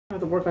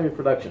to work on your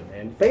production,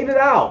 man. Fade it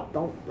out.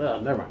 Don't.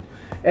 Never mind.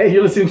 Hey,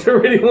 you're listening to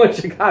Radio 1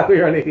 Chicago.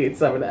 You're on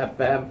 88.7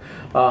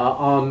 FM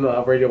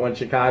on Radio 1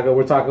 Chicago.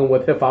 We're talking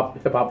with Hip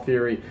Hop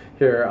Theory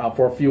here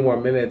for a few more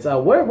minutes.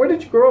 Where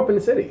did you grow up in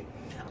the city?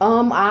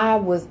 I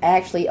was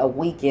actually a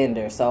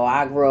weekender. So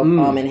I grew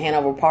up in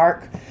Hanover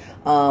Park,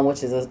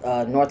 which is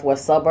a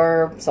northwest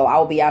suburb. So I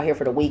would be out here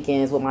for the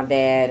weekends with my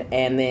dad,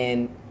 and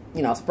then,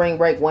 you know, spring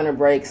break, winter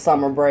break,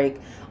 summer break.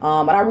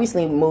 But I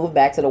recently moved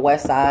back to the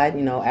west side,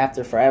 you know,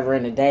 after forever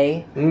and a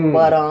day.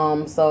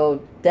 But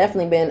so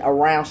definitely been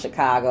around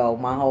Chicago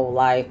my whole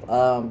life.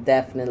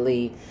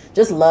 Definitely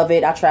just love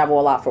it. I travel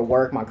a lot for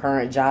work, my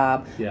current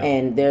job,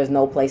 and there's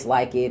no place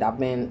like it. I've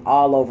been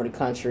all over the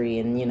country,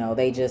 and, you know,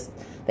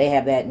 they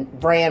have that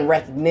brand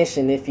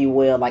recognition, if you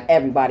will. Like,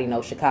 everybody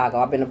knows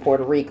Chicago. I've been to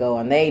Puerto Rico,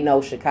 and they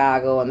know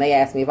Chicago, and they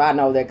ask me if I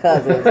know their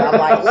cousins. I'm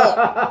like, look,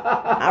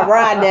 I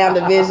ride down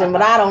Division,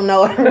 but I don't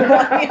know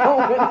everybody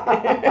over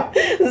there.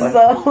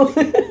 So,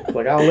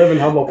 like, I don't live in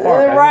Humboldt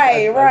Park.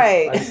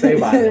 Right. I stay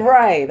by it.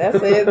 Right,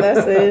 that's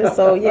it.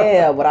 So,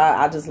 yeah, but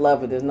I just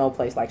love it. There's no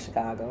place like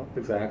Chicago.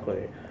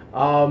 Exactly.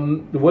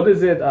 What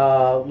is it?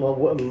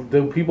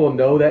 Do people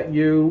know that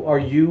you are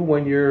you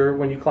when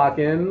you clock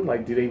in?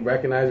 Like, do they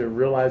recognize or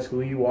realize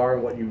who you are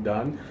and what you've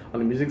done on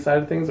the music side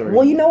of things? Or?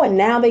 Well, you know what?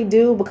 Now they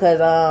do,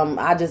 because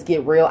I just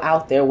get real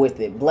out there with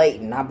it,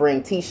 blatant. I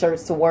bring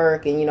T-shirts to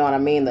work, and you know what I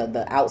mean.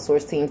 The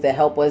outsourced teams that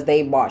help us,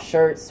 they bought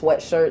shirts,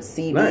 sweatshirts,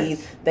 CDs.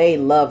 Nice. They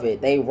love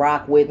it. They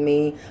rock with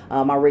me.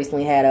 I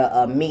recently had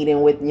a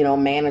meeting with, you know,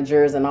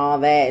 managers and all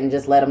that, and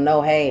just let them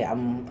know, hey,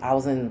 I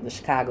was in the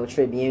Chicago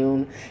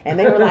Tribune, and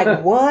they were like,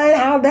 what?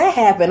 How'd that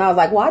happen? I was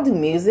like, well, I do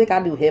music.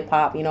 I do hip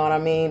hop. You know what I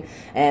mean?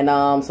 And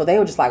so they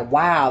were just like,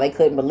 wow. They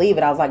couldn't believe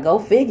it. I was like, go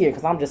figure,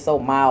 because I'm just so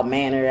mild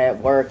mannered at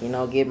work. You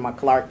know, getting my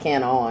Clark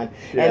Kent on,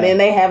 and then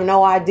they have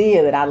no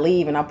idea that I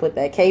leave and I put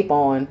that cape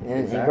on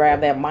and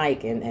grab that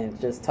mic and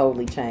just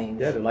totally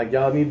change. Yeah, they're like,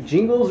 y'all need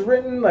jingles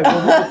written. Like,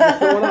 what's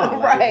going on?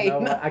 Like, Right. You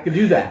know, I could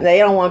do that. They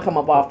don't want to come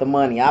up off the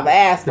money. I've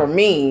asked for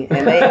me,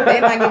 and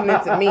they're not giving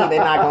it to me.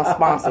 They're not going to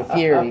sponsor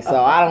Fury,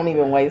 so I don't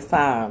even waste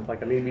time.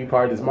 Like, I need to be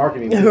part of this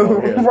marketing team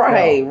over here.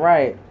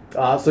 Right.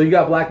 So you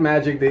got Black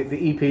Magic,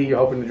 the EP. You're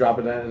hoping to drop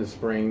it in the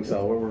spring,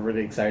 so we're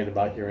really excited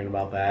about hearing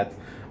about that.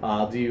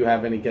 Do you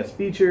have any guest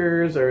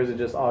features, or is it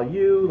just all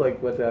you?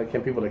 Like, what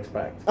can people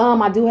expect?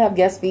 I do have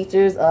guest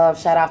features.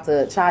 Shout out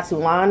to Chai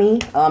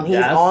Tulani. He's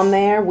on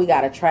there. We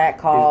got a track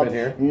called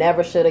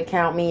Never Shoulda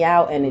Count Me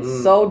Out, and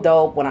it's so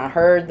dope. When I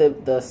heard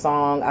the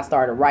song, I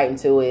started writing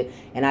to it,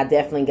 and I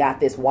definitely got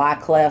this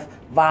Wyclef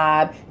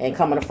vibe, and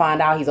coming to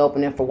find out, he's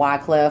opening for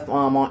Wyclef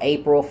on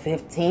April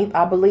 15th,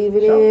 I believe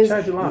it is.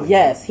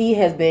 Yes, he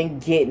has been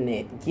getting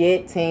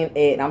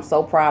it. I'm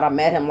so proud. I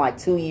met him like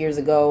 2 years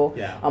ago.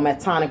 At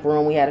Tonic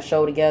Room. We had a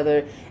show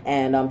together,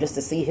 and just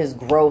to see his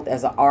growth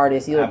as an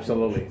artist,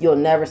 you'll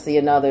never see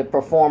another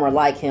performer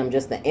like him.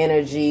 Just the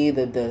energy,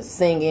 the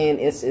singing,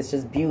 it's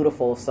just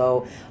beautiful.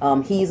 So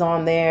he's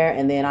on there,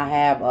 and then I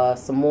have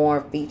some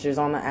more features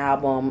on the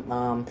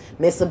album.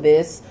 Miss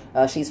Abyss,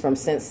 she's from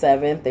Since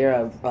Seventh.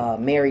 They're a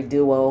married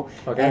duo,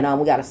 and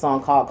we got a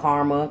song called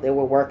Karma that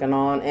we're working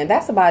on, and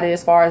that's about it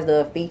as far as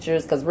the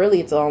features, because really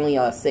it's only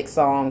a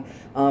 6-song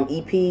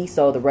EP,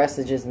 so the rest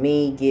is just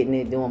me getting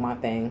it, doing my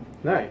thing.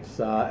 Nice.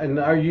 And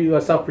are you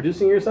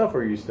self-producing yourself, or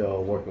are you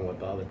still working with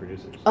the other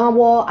producers?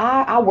 Well,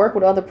 I work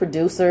with other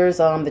producers.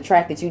 The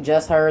track that you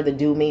just heard, the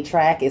Do Me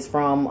track, is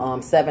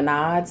from 7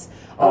 Odds.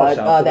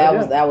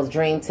 That was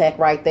Dream Tech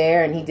right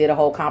there, and he did a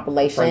whole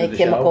compilation,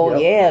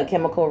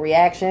 Chemical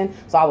Reaction.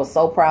 So I was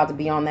so proud to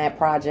be on that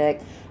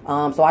project.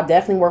 So I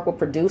definitely work with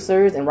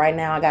producers, and right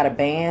now I got a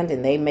band,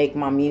 and they make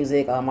my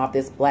music off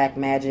this Black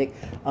Magic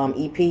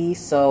EP.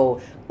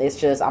 So it's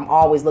just, I'm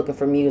always looking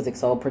for music.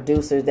 So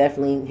producers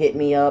definitely hit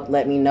me up,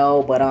 let me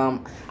know. But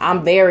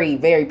I'm very,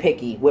 very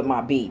picky with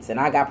my beats, and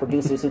I got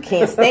producers who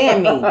can't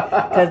stand me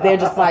because they're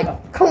just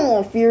like, come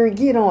on, Fury,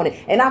 get on it.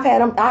 And I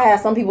had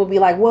some people be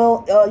like,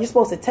 well, you're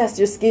supposed to test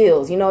your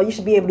skills. You know, you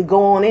should be able to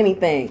go on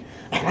anything.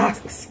 And I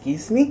was,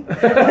 excuse me?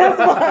 That's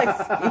why,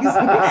 excuse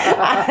me?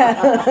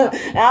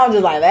 I was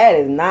just like, that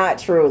is not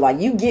true. Like,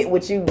 you get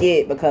what you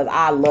get because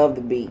I love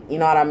the beat. You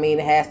know what I mean?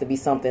 It has to be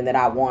something that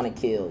I want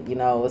to kill. You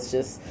know, it's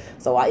just,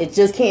 it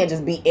just can't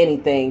just be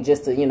anything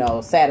just to, you know,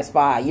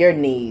 satisfy your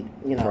need,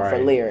 you know, for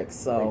lyrics.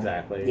 So,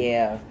 exactly.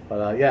 Yeah.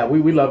 But,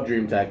 we love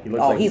Dream Tech.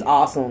 He's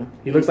awesome.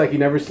 He looks like he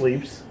never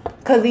sleeps.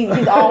 Because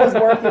he's always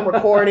working,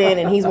 recording,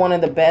 and he's one of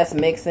the best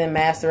mixing,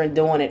 mastering,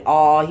 doing it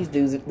all. He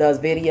does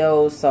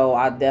videos, so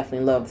I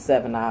definitely love the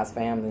 7 Eyes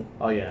family.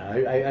 Oh, yeah.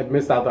 I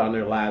missed out on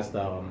their last,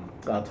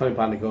 Tony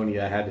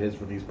Patagonia had his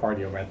release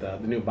party over at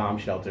the new bomb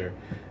shelter,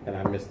 and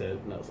I missed it,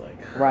 and I was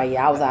like... Right,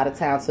 yeah, I was out of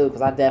town, too,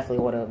 because I definitely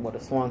would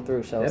have swung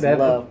through, showed some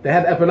love. They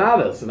had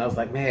Empanadas, and I was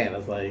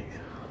like,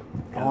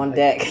 on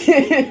deck.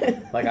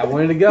 Like, I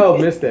wanted to go,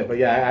 missed it, but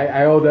yeah,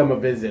 I owe them a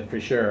visit for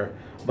sure.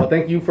 But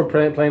thank you for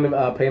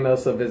paying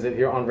us a visit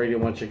here on Radio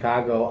 1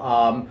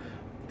 Chicago.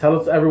 Tell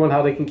us, everyone,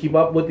 how they can keep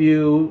up with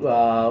you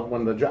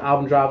when the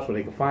album drops, where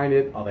they can find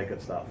it, all that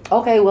good stuff.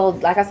 Okay, well,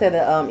 like I said,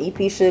 the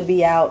EP should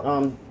be out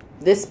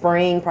this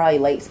spring, probably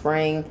late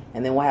spring,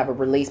 and then we'll have a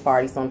release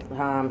party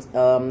sometimes,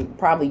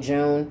 probably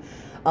June.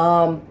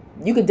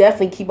 You could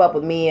definitely keep up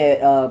with me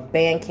at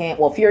Bandcamp.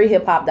 Well,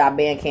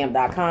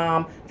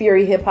 furyhiphop.bandcamp.com,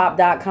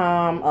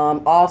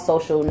 furyhiphop.com, all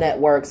social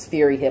networks,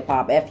 Fury Hip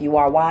Hop,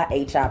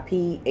 FURYHIPHOP.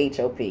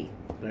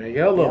 There you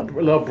go,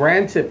 little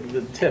brand tip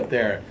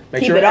there.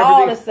 Keep it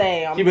all the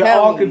same. Keep it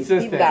all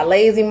consistent. People got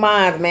lazy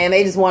minds, man.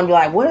 They just want to be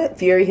like, what?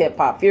 Fury Hip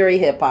Hop,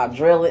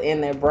 drill it in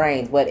their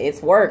brains. But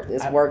it's worked.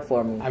 It's worked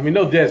for me. I mean,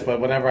 no diss,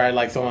 but whenever I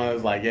like someone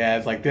is like, yeah,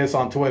 it's like this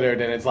on Twitter,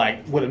 then it's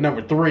like with a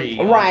number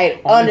 3. Right.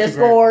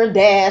 Underscore, Instagram.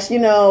 Dash, you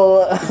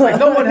know. Like,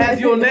 no one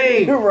has your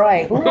name.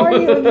 Right. Who are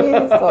you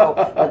again?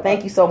 So,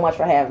 thank you so much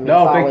for having me.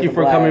 No, thank you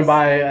for coming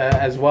by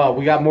as well.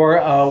 We got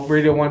more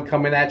Radio 1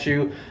 coming at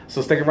you.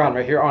 So stick around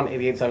right here on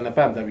 88.7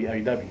 FM,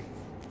 WLUW.